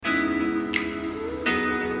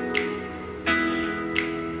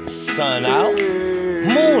sun out,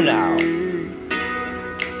 moon out.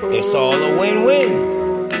 It's all a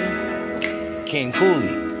win-win. King Cooley,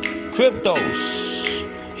 Cryptos,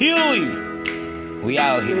 Huey. We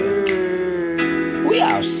out here. We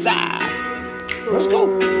outside. Let's go.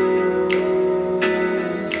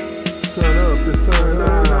 Sun up to sun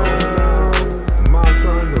out. My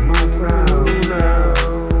sun to my sound now.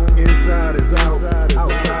 Inside is out,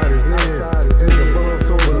 outside is in. It's above,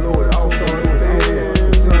 so below it all starts within.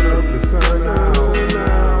 Sun up to sun out.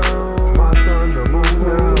 My sun to my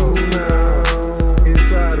sound now.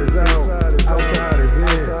 Inside is out, outside is in.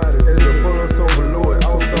 It's above, so below it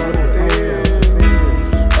all starts within.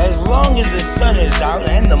 As long as the sun is out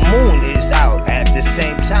and the moon is out at the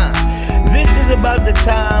same time, this is about the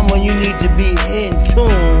time when you need to be in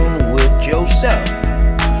tune with yourself.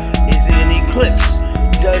 Is it an eclipse?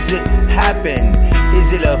 Does it happen?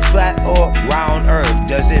 Is it a flat or round earth?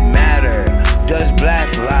 Does it matter? Does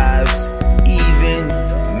black lives even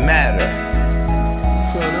matter?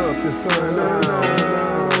 Sun up to sun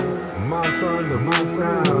out. My sun to my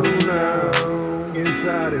sound now.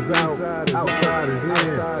 Inside is out, outside is in.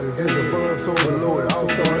 It's above, so below it all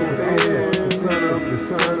starts within. Sun up to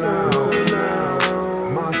sun out.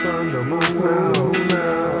 My sun to my sound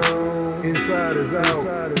now. Inside is out,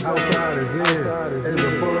 outside is in. It's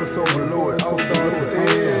above, so below it all starts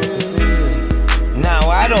within. Now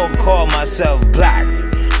I don't call myself black.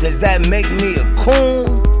 Does that make me a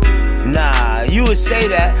coon? Nah, you would say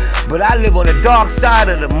that, but I live on the dark side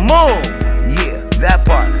of the moon. Yeah, that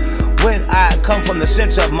part. When I come from the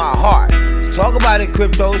center of my heart. Talk about it,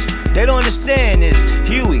 Cryptos. They don't understand this.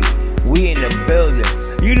 Huey, we in the building.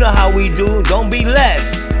 You know how we do. Don't be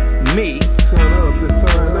less. Me. Sun up to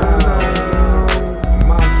sun out.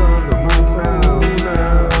 My sun to my sound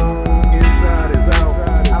now. Inside is out,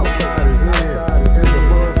 outside is in. It's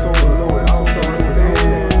above, so below it all starts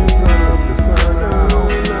within. Sun up to sun out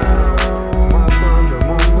now. My sun to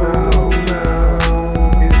my sound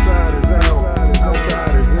now. Inside is out,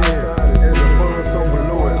 outside is in. It's above, so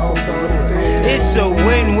below it all starts within. It's a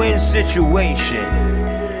win-win situation.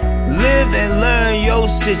 Live and learn your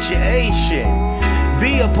situation.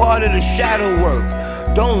 Be a part of the shadow work.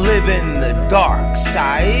 Don't live in the dark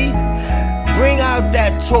side. Bring out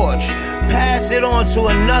that torch. Pass it on to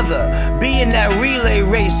another. Be in that relay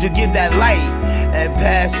race to give that light and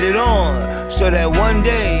pass it on so that one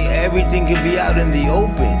day everything can be out in the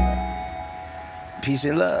open. Peace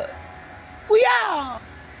and love. We out.